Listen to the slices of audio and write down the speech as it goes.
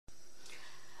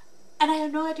And I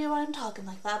have no idea why I'm talking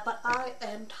like that, but I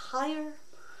am tired.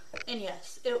 And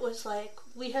yes, it was like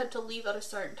we had to leave at a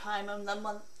certain time, and then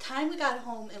by the time we got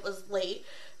home, it was late.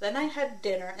 Then I had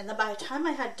dinner, and then by the time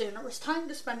I had dinner, it was time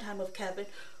to spend time with Kevin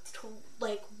to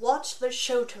like watch the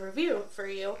show to review it for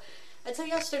you. And so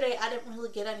yesterday I didn't really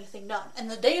get anything done. And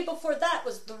the day before that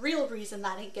was the real reason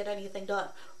I didn't get anything done,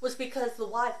 was because the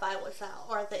Wi-Fi was out,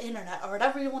 or the internet, or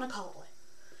whatever you want to call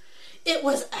it. It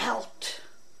was out.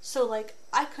 So like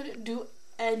I couldn't do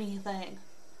anything.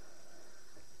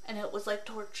 And it was like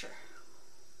torture.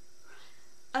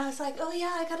 And I was like, oh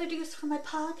yeah, I gotta do this for my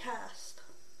podcast.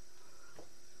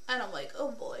 And I'm like,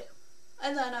 oh boy.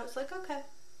 And then I was like, okay.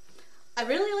 I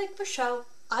really like the show.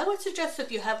 I would suggest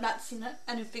if you have not seen it,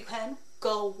 and if you can,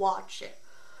 go watch it.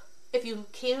 If you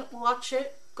can't watch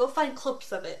it, go find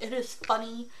clips of it. It is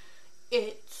funny.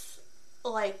 It's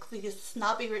like these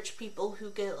snobby rich people who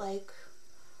get like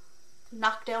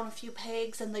knock down a few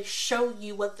pegs and they show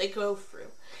you what they go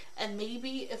through. And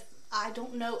maybe if, I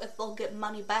don't know if they'll get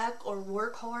money back or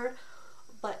work hard,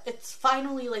 but it's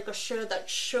finally like a show that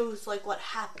shows like what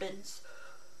happens,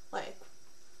 like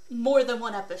more than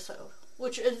one episode,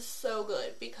 which is so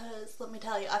good. Because let me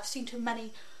tell you, I've seen too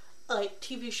many like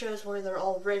TV shows where they're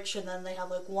all rich and then they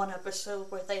have like one episode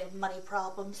where they have money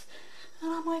problems, and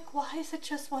I'm like, why is it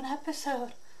just one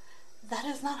episode? That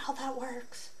is not how that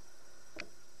works.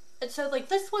 And so, like,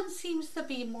 this one seems to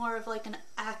be more of, like, an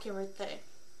accurate thing.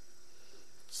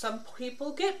 Some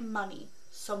people get money.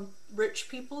 Some rich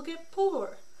people get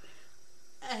poor.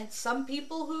 And some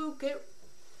people who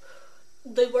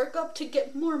they work up to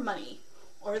get more money.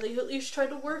 Or they at least try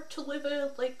to work to live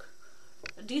a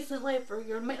decent life where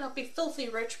you might not be filthy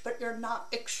rich, but you're not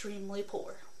extremely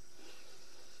poor.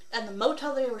 And the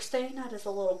motel they were staying at is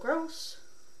a little gross,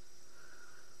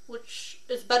 which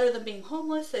is better than being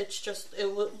homeless. It's just,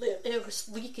 it was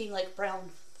leaking like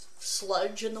brown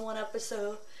sludge in the one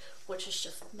episode, which is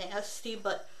just nasty,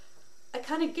 but I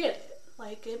kind of get it.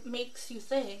 Like, it makes you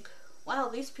think, wow,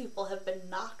 these people have been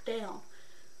knocked down,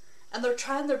 and they're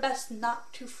trying their best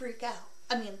not to freak out.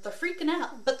 I mean, they're freaking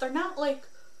out, but they're not like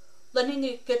letting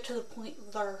it get to the point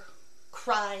where they're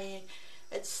crying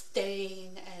and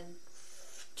staying and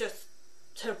just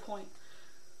to the point.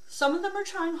 Some of them are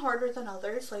trying harder than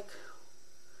others. Like,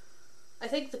 I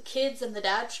think the kids and the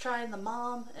dad's trying, the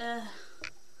mom,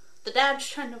 the dad's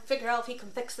trying to figure out if he can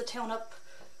fix the town up,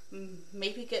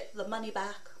 maybe get the money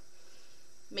back.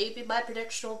 Maybe my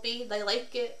prediction will be they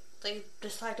like it, they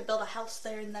decide to build a house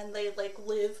there, and then they like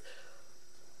live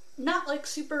not like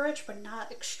super rich, but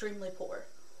not extremely poor.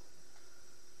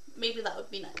 Maybe that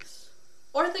would be nice.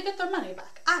 Or they get their money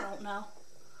back. I don't know.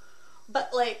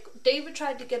 But, like, David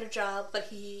tried to get a job, but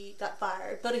he got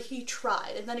fired. But he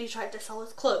tried, and then he tried to sell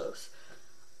his clothes.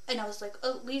 And I was like,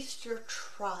 at least you're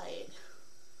trying.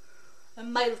 It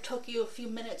might have took you a few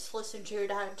minutes to listen to your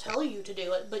dad tell you to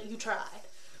do it, but you tried.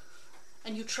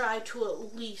 And you tried to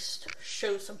at least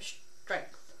show some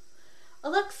strength.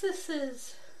 Alexis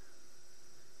is,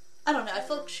 I don't know, I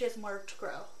feel like she has more to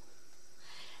grow.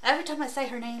 And every time I say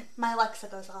her name, my Alexa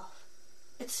goes off.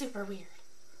 It's super weird.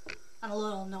 And a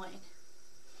little annoying.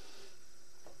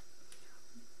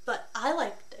 But I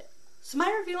liked it. So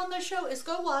my review on this show is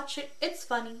go watch it. It's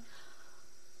funny.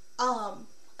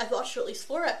 I've watched at least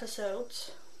 4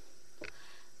 episodes.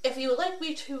 If you would like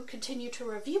me to continue to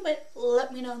review it,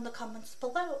 let me know in the comments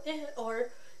below. Or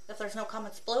if there's no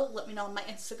comments below, let me know on my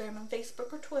Instagram and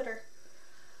Facebook or Twitter.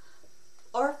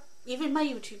 Or even my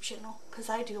YouTube channel, because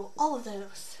I do all of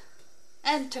those.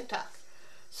 And TikTok.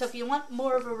 So if you want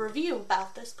more of a review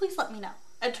about this, please let me know.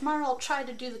 And tomorrow I'll try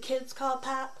to do the Kids Call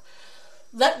Pap.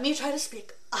 Let me try to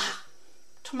speak.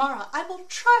 Tomorrow I will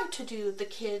try to do the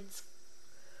kids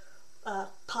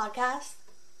podcast.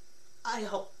 I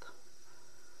hope.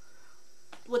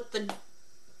 With the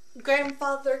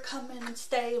grandfather coming and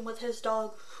staying with his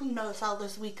dog, who knows how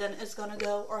this weekend is gonna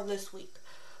go, or this week.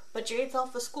 But Jade's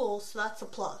off of school, so that's a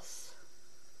plus.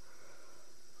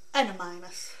 And a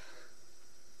minus.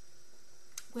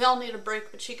 We all need a break,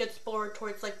 but she gets bored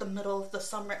towards like the middle of the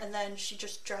summer, and then she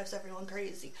just drives everyone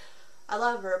crazy. I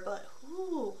love her, but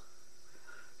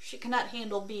she cannot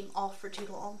handle being off for too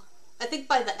long. I think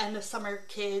by the end of summer,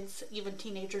 kids, even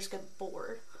teenagers, get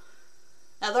bored.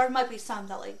 Now there might be some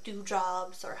that like do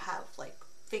jobs or have like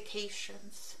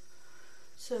vacations,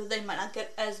 so they might not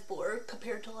get as bored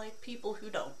compared to like people who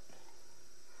don't.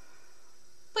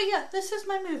 But yeah, this is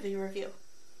my movie review.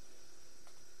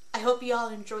 I hope you all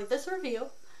enjoyed this review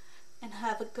and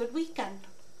have a good weekend.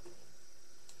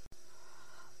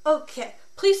 Okay,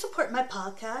 please support my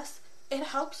podcast. It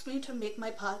helps me to make my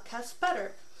podcast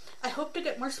better. I hope to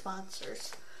get more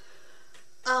sponsors.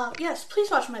 yes, please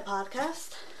watch my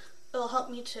podcast. It'll help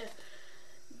me to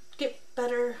get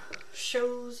better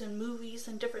shows and movies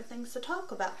and different things to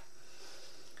talk about.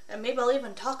 And maybe I'll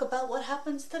even talk about what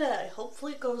happens today.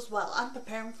 Hopefully it goes well. I'm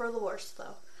preparing for the worst,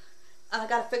 though. And I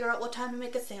gotta figure out what time to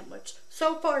make a sandwich.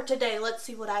 So far today, let's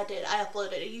see what I did. I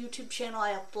uploaded a YouTube channel,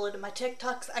 I uploaded my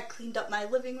TikToks, I cleaned up my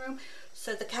living room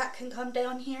so the cat can come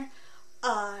down here.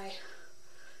 I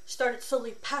started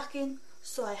slowly packing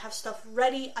so I have stuff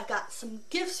ready. I got some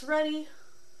gifts ready.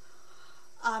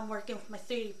 I'm working with my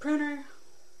 3D printer.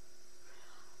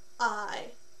 I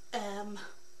am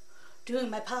doing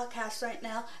my podcast right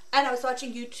now, and I was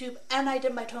watching YouTube, and I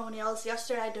did my toenails.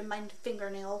 Yesterday I did my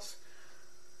fingernails.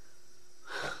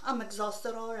 I'm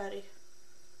exhausted already.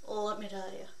 Well, let me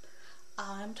tell you,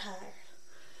 I'm tired.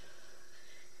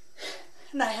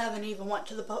 And I haven't even went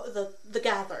to the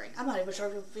gathering. I'm not even sure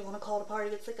if you want to call it a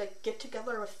party. It's like a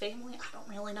get-together with family. I don't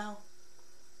really know.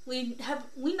 We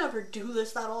never do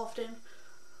this that often.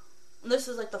 This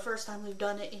is like the first time we've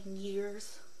done it in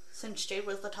years. Since Jade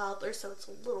was the toddler, so it's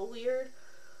a little weird.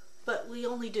 But we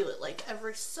only do it like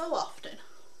every so often.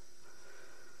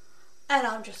 And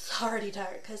I'm just already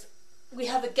tired because we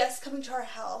have a guest coming to our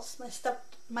house.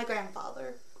 My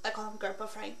grandfather. I call him Grandpa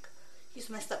Frank. He's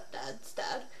my stepdad's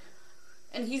dad.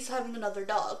 And he's having another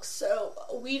dog. So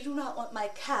we do not want my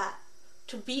cat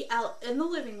to be out in the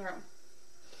living room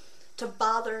to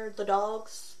bother the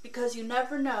dogs, because you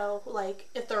never know, like,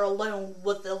 if they're alone,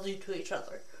 what they'll do to each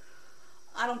other.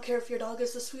 I don't care if your dog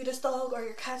is the sweetest dog or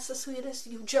your cat's the sweetest.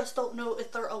 You just don't know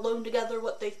if they're alone together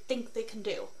what they think they can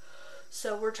do.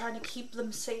 So we're trying to keep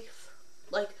them safe.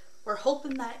 Like, we're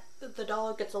hoping that the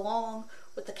dog gets along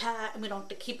with the cat and we don't have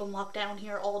to keep them locked down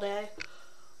here all day.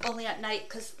 Only at night,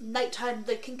 because nighttime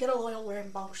they can get a little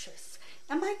rambunctious.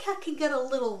 And my cat can get a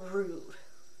little rude.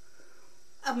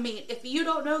 I mean, if you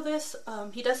don't know this,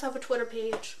 he does have a Twitter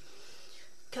page.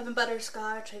 Kevin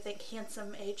Butterscotch, I think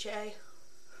Handsome AJ.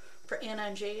 For Anna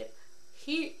and Jade.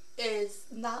 He is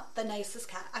not the nicest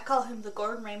cat. I call him the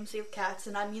Gordon Ramsay of cats,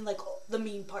 and I mean like the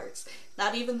mean parts.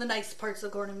 Not even the nice parts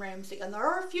of Gordon Ramsay, and there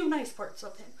are a few nice parts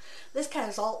of him. This cat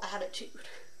is all attitude.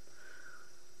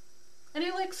 And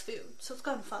he likes food, so it's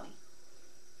kind of funny.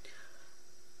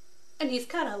 And he's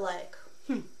kind of like,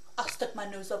 I'll stick my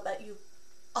nose up at you.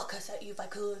 I'll cuss at you if I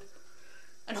could.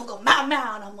 And he'll go, meow,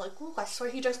 meow, and I'm like, ooh, I swear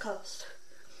he just cussed.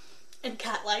 In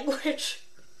cat language.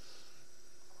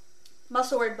 I'm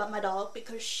also worried about my dog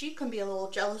because she can be a little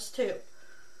jealous too.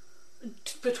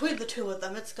 Between the two of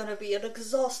them, it's going to be an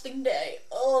exhausting day.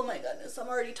 Oh my goodness, I'm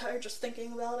already tired just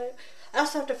thinking about it. I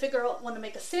also have to figure out when to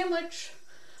make a sandwich.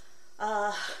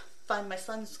 Find my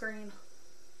sunscreen.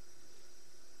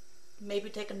 Maybe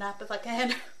take a nap if I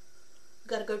can.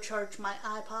 Gotta go charge my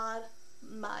iPod.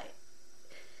 My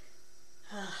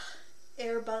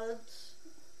earbuds.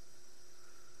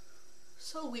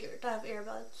 So weird to have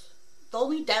earbuds. The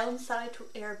only downside to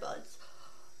earbuds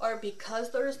are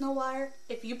because there is no wire,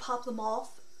 if you pop them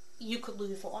off, you could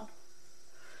lose one.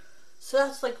 So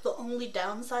that's like the only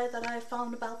downside that I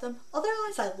found about them.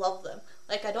 Otherwise, I love them.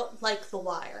 Like, I don't like the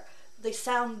wire. They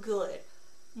sound good.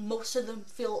 Most of them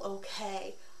feel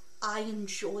okay. I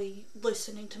enjoy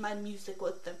listening to my music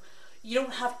with them. You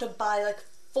don't have to buy like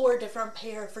 4 different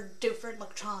pair for different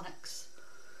electronics.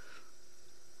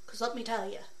 Because let me tell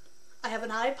you, I have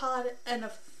an iPod and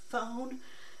a phone,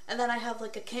 and then I have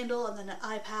like a Kindle, and then an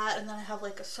iPad, and then I have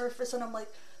like a Surface, and I'm like,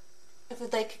 if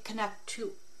they could connect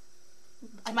to,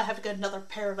 I might have to get another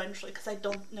pair eventually, because I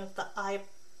don't know if the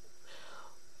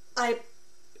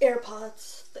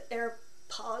AirPods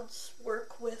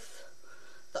work with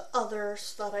the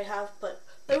others that I have, but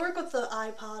they work with the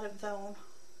iPod and phone,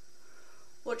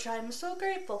 which I'm so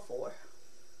grateful for.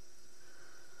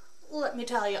 Let me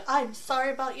tell you, I'm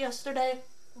sorry about yesterday,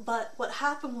 but what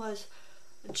happened was,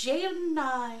 Jade and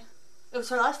I, it was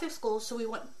her last day of school, so we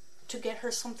went to get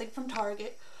her something from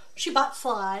Target. She bought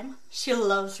slime. She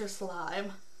loves her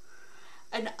slime.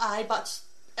 And I bought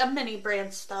a mini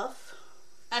brand stuff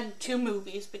and 2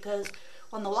 movies, because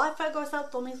when the Wi-Fi goes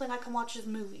out, the only thing I can watch is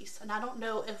movies, and I don't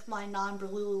know if my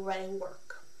non-Blu-ray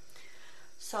work.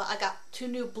 So I got 2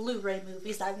 new Blu-ray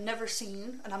movies I've never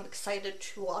seen, and I'm excited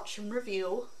to watch and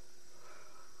review.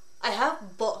 I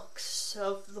have books,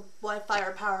 so if the Wi-Fi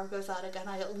or power goes out again,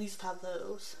 I at least have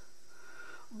those.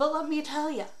 But let me tell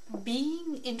you,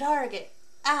 being in Target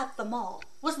at the mall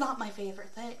was not my favorite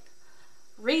thing.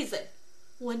 Reason,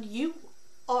 when you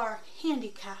are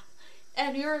handicapped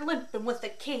and you're limping with a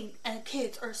cane and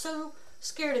kids are so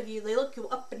scared of you, they look you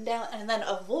up and down and then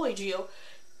avoid you,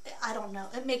 I don't know,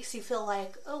 it makes you feel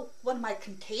like, oh, what am I,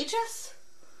 contagious?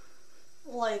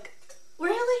 Like,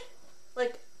 really?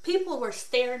 Like, people were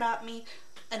staring at me.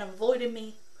 and avoided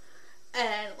me.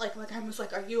 And like my grandma was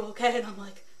like, "Are you okay?" And I'm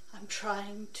like, "I'm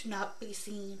trying to not be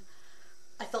seen."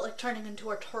 I felt like turning into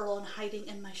a turtle and hiding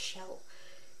in my shell.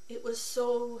 It was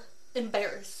so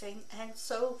embarrassing and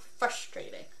so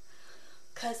frustrating.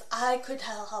 Because I could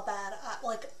tell how bad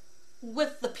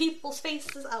with the people's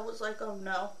faces, I was like, oh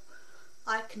no.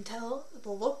 I can tell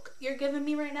the look you're giving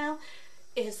me right now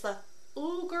is the,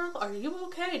 ooh girl, are you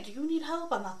okay? Do you need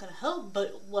help? I'm not gonna help,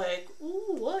 but like,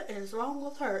 ooh, what is wrong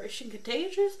with her? Is she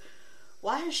contagious?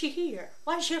 Why is she here?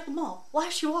 Why is she at the mall? Why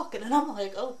is she walking? And I'm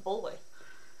like, oh boy,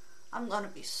 I'm gonna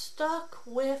be stuck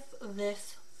with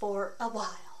this for a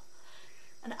while.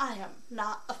 And I am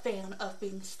not a fan of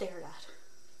being stared at.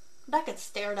 And I get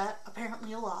stared at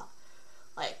apparently a lot.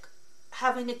 Like,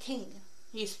 having a king.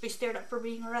 He used to be stared at for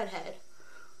being a redhead.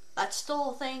 That's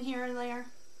still a thing here and there,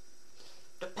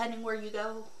 depending where you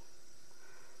go.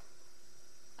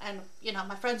 And, you know,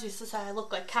 my friends used to say I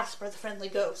look like Casper the Friendly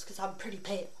Ghost because I'm pretty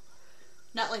pale.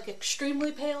 Not like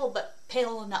extremely pale, but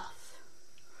pale enough.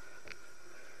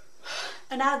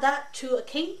 And add that to a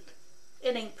king,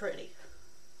 it ain't pretty.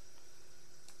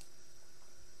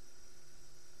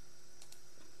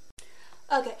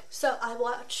 Okay, so I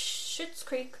watched Schitt's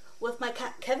Creek with my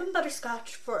cat Kevin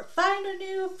Butterscotch for Find a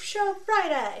New Show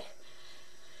Friday.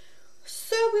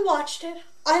 So we watched it.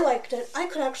 I liked it. I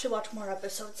could actually watch more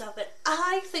episodes of it.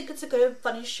 I think it's a good,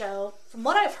 funny show. From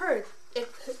what I've heard,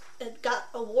 it got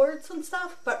awards and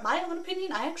stuff, but my own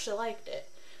opinion, I actually liked it.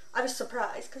 I was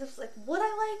surprised, because I was like, would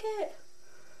I like it?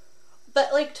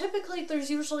 But, like, typically there's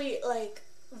usually, like,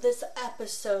 this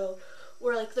episode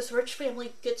where, like, this rich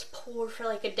family gets poor for,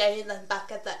 like, a day, and then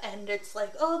back at the end it's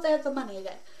like, oh, they have the money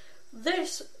again.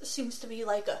 This seems to be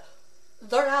like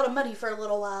they're out of money for a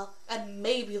little while, and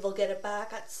maybe they'll get it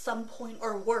back at some point,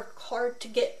 or work hard to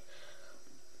get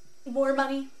more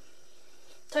money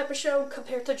type of show,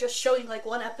 compared to just showing, like,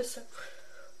 one episode,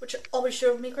 which always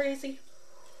drove me crazy.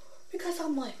 Because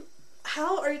I'm like,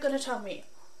 how are you going to tell me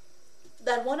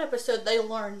that one episode they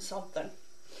learned something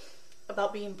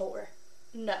about being poor?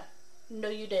 No. No,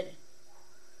 you didn't.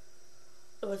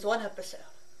 It was one episode.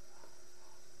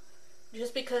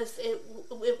 Just because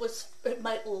it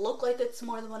might look like it's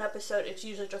more than one episode, it's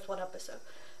usually just one episode.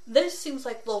 This seems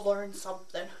like they'll learn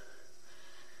something.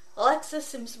 Alexis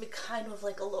seems to be kind of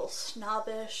like a little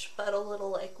snobbish, but a little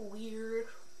like weird.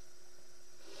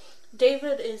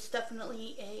 David is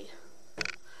definitely a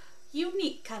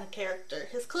unique kind of character.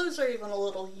 His clothes are even a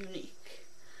little unique.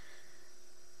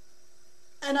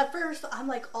 And at first, I'm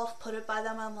like off-putted by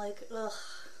them. I'm like, ugh,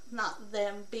 not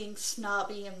them being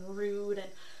snobby and rude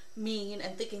and mean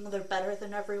and thinking they're better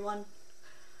than everyone.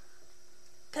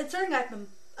 Considering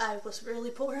I was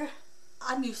really poor,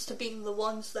 I'm used to being the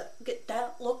ones that get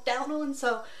looked down on,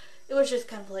 so it was just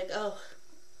kind of like, oh,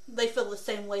 they feel the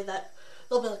same way that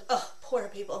they'll be like, oh, poor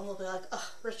people, and we'll be like,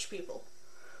 oh, rich people.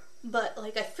 But,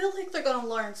 like, I feel like they're gonna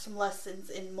learn some lessons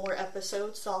in more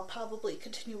episodes, so I'll probably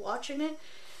continue watching it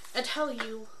and tell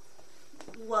you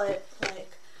what,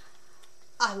 like,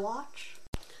 I watch.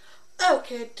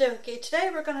 Okay, today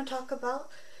we're gonna talk about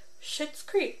Schitt's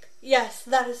Creek. Yes,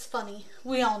 that is funny.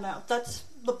 We all know. That's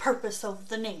the purpose of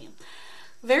the name.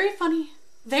 Very funny,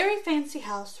 very fancy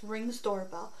house, rings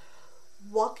doorbell.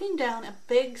 Walking down a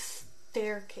big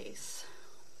staircase.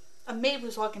 A maid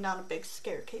was walking down a big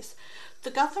staircase.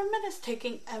 The government is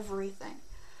taking everything.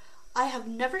 I have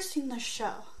never seen this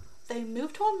show. They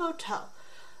moved to a motel.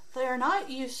 They are not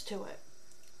used to it.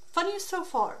 Funny so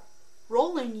far.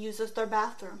 Roland uses their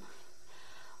bathroom.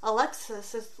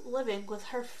 Alexis is living with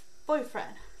her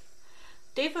boyfriend.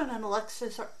 David and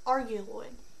Alexis are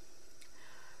arguing.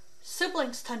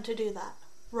 Siblings tend to do that.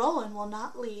 Roland will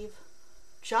not leave.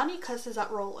 Johnny cusses at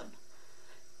Roland.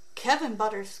 Kevin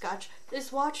Butterscotch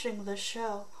is watching the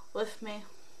show with me.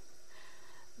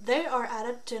 They are at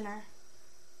a dinner.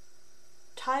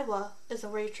 Tywa is a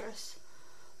waitress.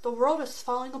 The world is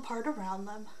falling apart around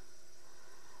them.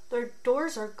 Their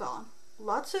doors are gone.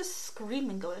 Lots of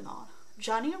screaming going on.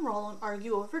 Johnny and Roland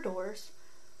argue over doors.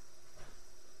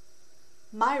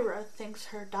 Myra thinks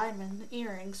her diamond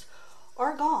earrings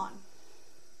are gone.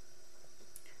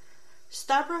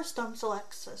 Stavros dumps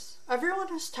Alexis.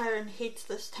 Everyone is tired and hates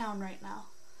this town right now.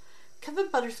 Kevin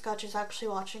Butterscotch is actually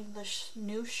watching this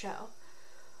new show.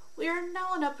 We are now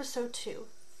on episode 2.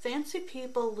 Fancy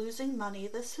people losing money.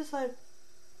 This is a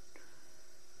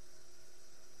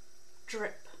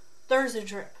drip. There's a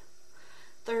drip.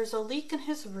 There's a leak in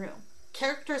his room.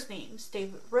 Characters' names: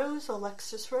 David Rose,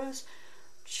 Alexis Rose,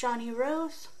 Johnny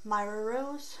Rose, Myra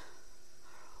Rose,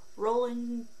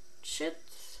 Roland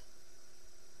Schitz,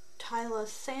 Tyla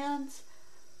Sands,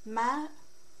 Matt,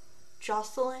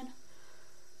 Jocelyn,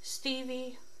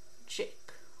 Stevie,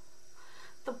 Jake.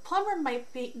 The plumber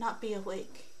might not be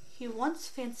awake. He wants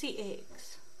fancy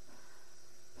eggs.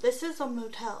 This is a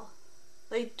motel.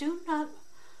 They do not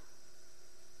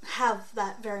have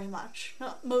that very much.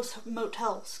 Most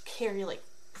motels carry like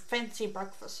fancy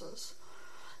breakfasts.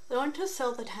 They want to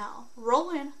sell the town.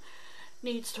 Roland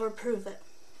needs to approve it.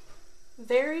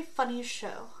 Very funny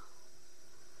show.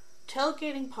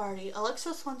 Tailgating party.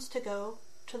 Alexis wants to go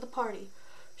to the party.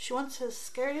 She wants his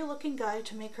scary looking guy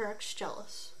to make her ex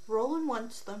jealous. Roland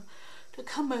wants them to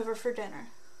come over for dinner.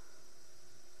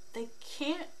 They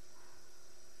can't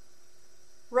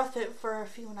rough it for a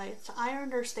few nights. I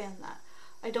understand that.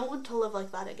 I don't want to live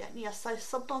like that again. Yes, I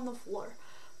slept on the floor,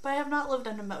 but I have not lived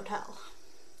in a motel.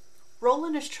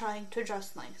 Roland is trying to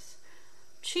dress nice.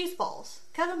 Cheese balls.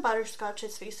 Kevin Butterscotch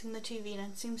is facing the TV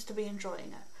and seems to be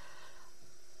enjoying it.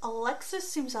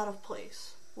 Alexis seems out of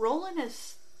place. Roland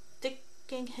is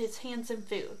sticking his hands in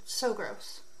food. So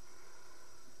gross.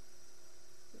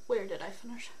 Where did I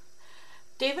finish?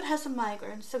 David has a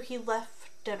migraine, so he left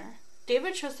dinner.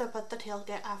 David shows up at the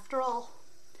tailgate after all.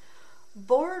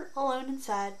 Bored, alone, and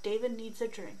sad, David needs a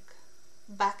drink.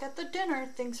 Back at the dinner,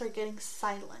 things are getting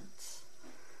silent.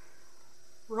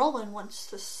 Roland wants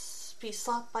to be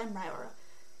slapped by Myra.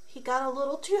 He got a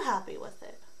little too happy with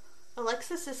it.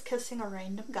 Alexis is kissing a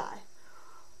random guy.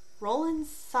 Roland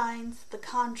signs the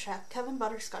contract. Kevin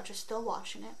Butterscotch is still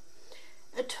watching it.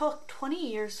 It took 20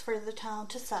 years for the town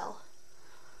to sell.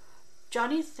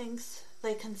 Johnny thinks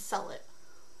they can sell it.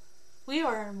 We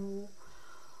are in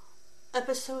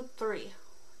episode 3.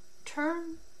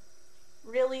 Turn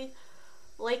really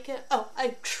like it. Oh,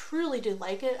 I truly do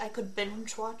like it. I could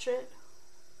binge watch it.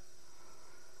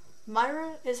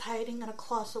 Myra is hiding in a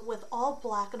closet with all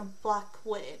black and a black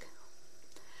wig.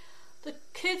 The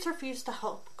kids refuse to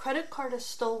help. Credit card is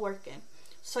still working,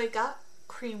 so he got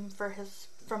cream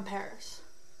from Paris.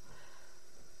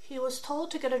 He was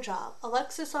told to get a job.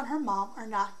 Alexis and her mom are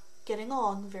not getting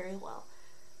along very well.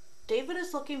 David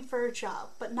is looking for a job,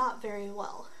 but not very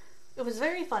well. It was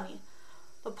very funny.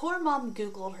 The poor mom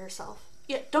Googled herself.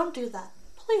 Yeah, don't do that.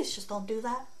 Please just don't do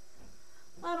that.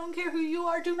 I don't care who you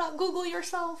are, do not Google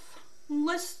yourself.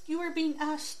 Unless you are being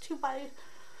asked to by...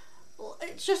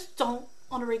 Just don't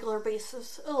on a regular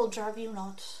basis. It'll drive you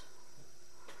nuts.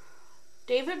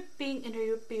 David being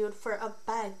interviewed for a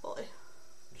bag boy.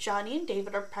 Johnny and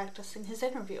David are practicing his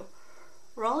interview.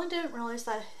 Roland didn't realize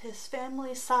that his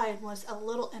family's side was a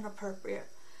little inappropriate.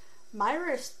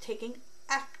 Myra is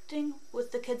acting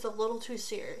with the kids a little too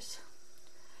serious.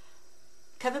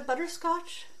 Kevin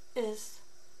Butterscotch is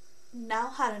now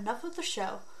had enough of the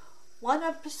show. One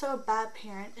episode Bad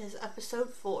Parent is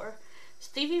episode 4.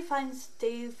 Stevie finds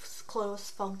Dave's clothes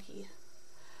funky.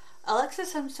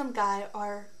 Alexis and some guy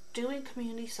are doing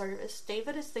community service.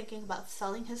 David is thinking about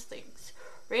selling his things.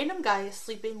 Random guy is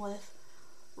sleeping with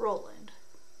Roland.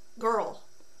 Girl.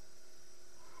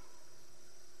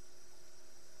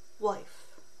 Wife.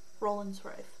 Roland's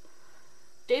wife.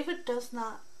 David does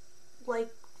not like...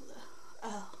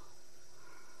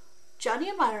 Johnny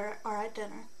and Myra are at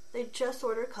dinner. They just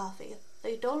ordered coffee.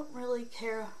 They don't really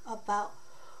care about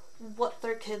what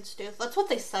their kids do. That's what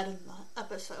they said in the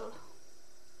episode.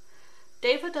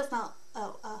 David does not...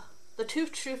 The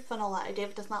truth and a lie.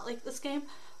 David does not like this game.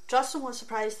 Justin was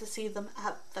surprised to see them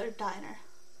at their diner.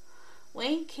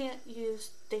 Wayne can't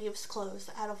use Dave's clothes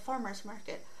at a farmer's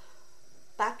market.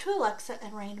 Back to Alexa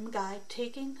and random guy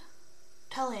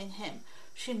telling him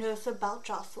she knows about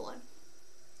Jocelyn.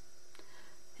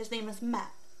 His name is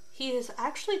Matt. He is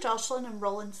actually Jocelyn and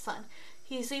Roland's son.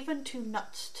 He's even too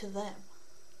nuts to them.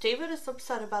 David is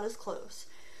upset about his clothes.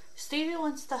 Stevie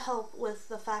wants to help with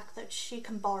the fact that she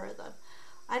can borrow them.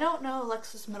 I don't know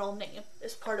Alexa's middle name.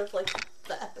 It's part of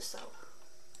the episode.